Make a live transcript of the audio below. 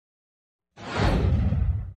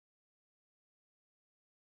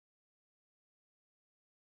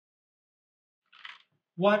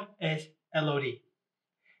What is LOD?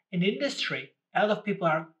 In the industry, a lot of people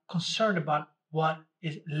are concerned about what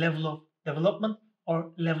is level of development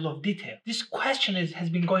or level of detail. This question has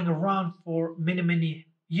been going around for many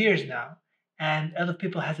years now, and a lot of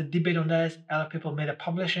people has a debate on this. A lot of people made a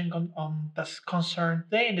publishing on this concern.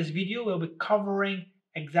 Today in this video, we'll be covering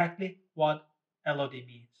exactly what LOD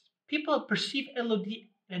means. People perceive LOD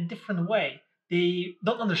in a different way. They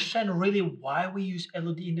don't understand really why we use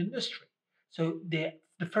LOD in the industry. So the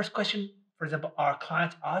first question, for example, our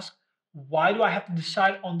clients ask, why do I have to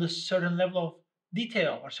decide on this certain level of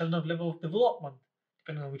detail or certain level of development,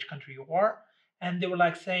 depending on which country you are? And they were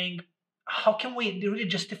like saying, how can we really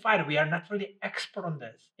justify it? We are not really expert on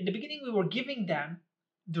this. In the beginning, we were giving them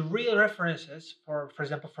the real references, for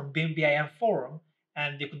example, from BIM forum,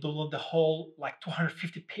 and they could download the whole like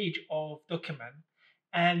 250 page of document.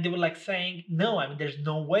 And they were like saying, no, I mean, there's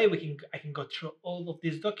no way I can go through all of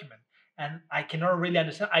this document, and I cannot really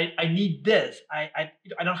understand. I need this. I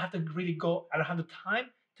don't have to really go. I don't have the time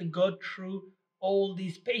to go through all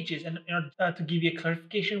these pages and in order to give you a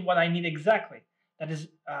clarification what I need exactly. That is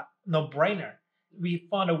no brainer. We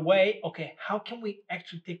found a way. Okay, how can we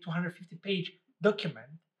actually take 250-page document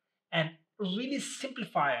and really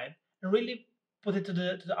simplify it and really put it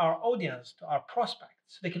to our audience, to our prospects,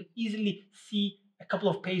 so they can easily see a couple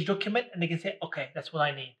of page document and they can say, okay, that's what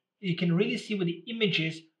I need. You can really see with the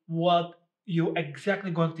images what you're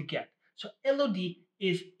exactly going to get. So LOD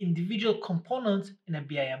is individual components in a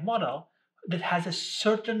BIM model that has a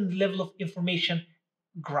certain level of information,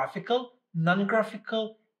 graphical,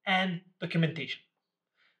 non-graphical, and documentation.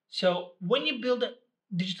 So when you build a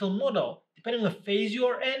digital model, depending on the phase you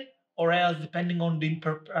are in, or else depending on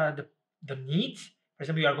the needs, for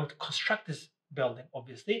example, you are going to construct this building,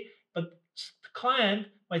 obviously, but the client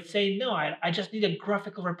might say, no, I just need a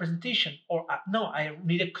graphical representation, or no, I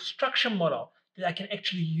need a construction model that I can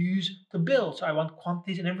actually use to build. So I want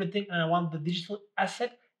quantities and everything, and I want the digital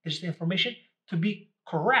asset, digital information to be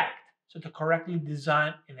correct. So to correctly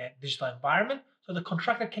design in a digital environment, so the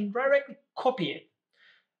contractor can directly copy it.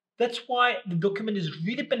 That's why the document is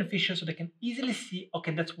really beneficial, so they can easily see,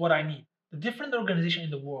 okay, that's what I need. The different organizations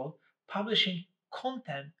in the world publishing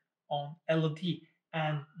content on LOD.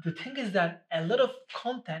 And the thing is that a lot of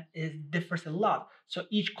content differs a lot. So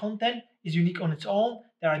each content is unique on its own.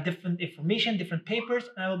 There are different information, different papers,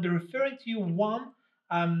 and I will be referring to you one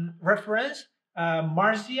reference,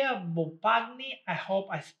 Marzia Bopagni. I hope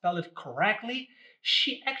I spelled it correctly.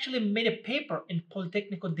 She actually made a paper in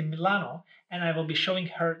Politecnico di Milano, and I will be showing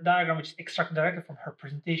her diagram, which is extracted directly from her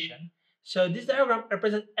presentation. So this diagram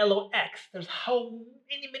represents LOX. There's how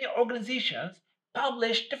many organizations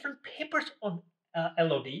publish different papers on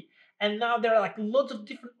LOD, and now there are like lots of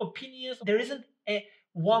different opinions. There isn't a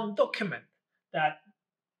one document that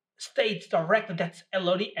states directly that's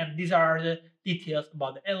LOD, and these are the details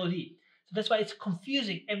about the LOD. So that's why it's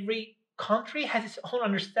confusing. Every country has its own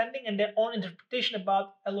understanding and their own interpretation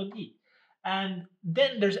about LOD. And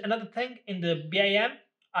then there's another thing in the BIM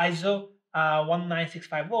ISO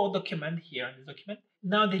 19650 document here in this document.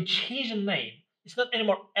 Now they changed the name. It's not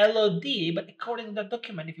anymore LOD, but according to that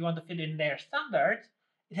document, if you want to fit in their standards,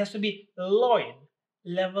 it has to be LOIN,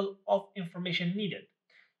 level of information needed.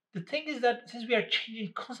 The thing is that since we are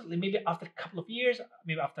changing constantly, maybe after a couple of years,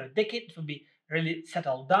 maybe after a decade, it will be really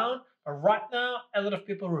settled down. But right now, a lot of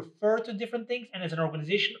people refer to different things, and as an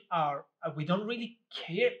organization, we don't really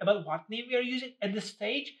care about what name we are using at this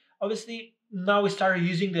stage. Obviously, now we started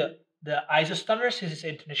using the ISO standard since it's an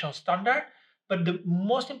international standard. But the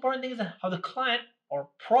most important thing is how the client or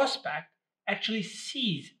prospect actually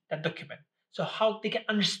sees that document. So how they can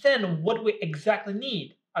understand what we exactly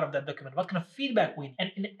need out of that document, what kind of feedback we need. And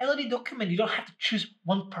in an LOD document, you don't have to choose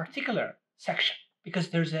one particular section because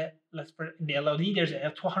there's in the LOD, there's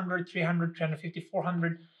a 200, 300, 350,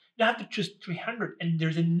 400. You don't have to choose 300, and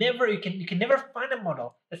there's a never, you can never find a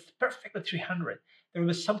model that's perfect at 300. There will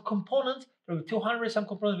be some components, there will be 200, some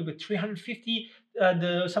components will be 350,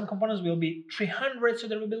 some components will be 300, so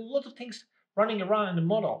there will be a lot of things running around in the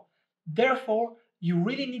model. Therefore, you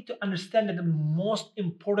really need to understand that the most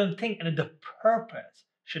important thing and the purpose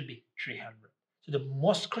should be 300. So the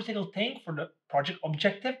most critical thing for the project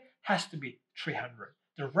objective has to be 300.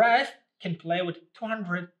 The rest can play with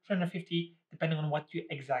 200, 350, depending on what you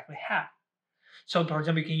exactly have. So, for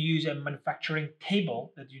example, you can use a manufacturing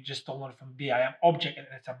table that you just downloaded from BIM object, and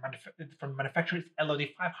it's from manufacturer. It's LOD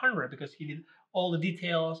 500 because he did all the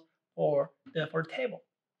details for the table.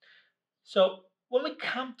 So when we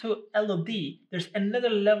come to LOD, there's another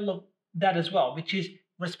level of that as well, which is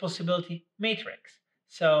responsibility matrix.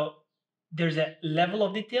 So there's a level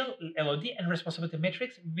of detail, LOD, and responsibility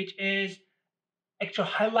matrix, which is actually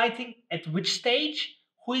highlighting at which stage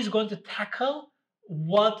who is going to tackle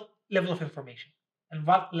what level of information and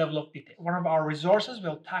what level of detail. One of our resources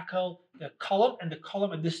will tackle the column, and the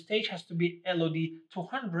column at this stage has to be LOD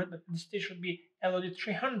 200, but this stage should be LOD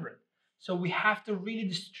 300. So we have to really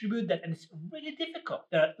distribute that, and it's really difficult.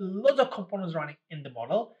 There are lots of components running in the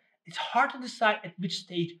model. It's hard to decide at which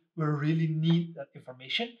stage we really need that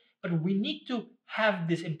information, but we need to have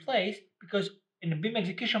this in place because in the BIM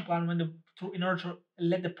execution plan, in order to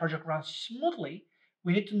let the project run smoothly,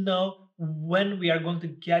 we need to know when we are going to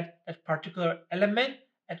get that particular element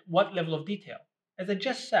at what level of detail. As I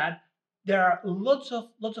just said, there are lots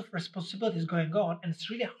of responsibilities going on, and it's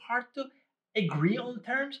really hard to agree on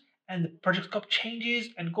terms. And the project scope changes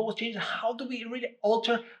and goals change. How do we really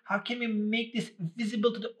alter? How can we make this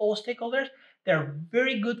visible to all stakeholders? There are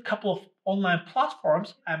very good couple of online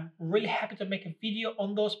platforms. I'm really happy to make a video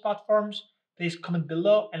on those platforms. Please comment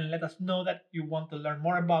below and let us know that you want to learn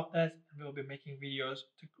more about this, and we will be making videos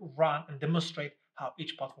to run and demonstrate how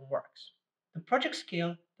each platform works. The project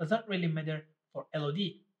scale does not really matter for LOD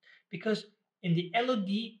because in the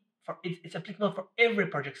LOD, it's applicable for every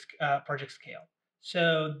project scale.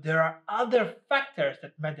 So there are other factors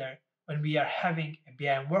that matter when we are having a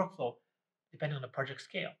BIM workflow, depending on the project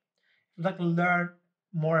scale. If you'd like to learn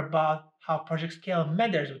more about how project scale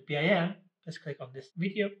matters with BIM, just click on this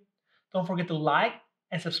video. Don't forget to like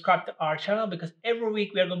and subscribe to our channel because every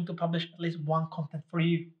week we are going to publish at least one content for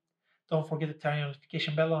you. Don't forget to turn your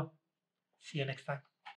notification bell on. See you next time.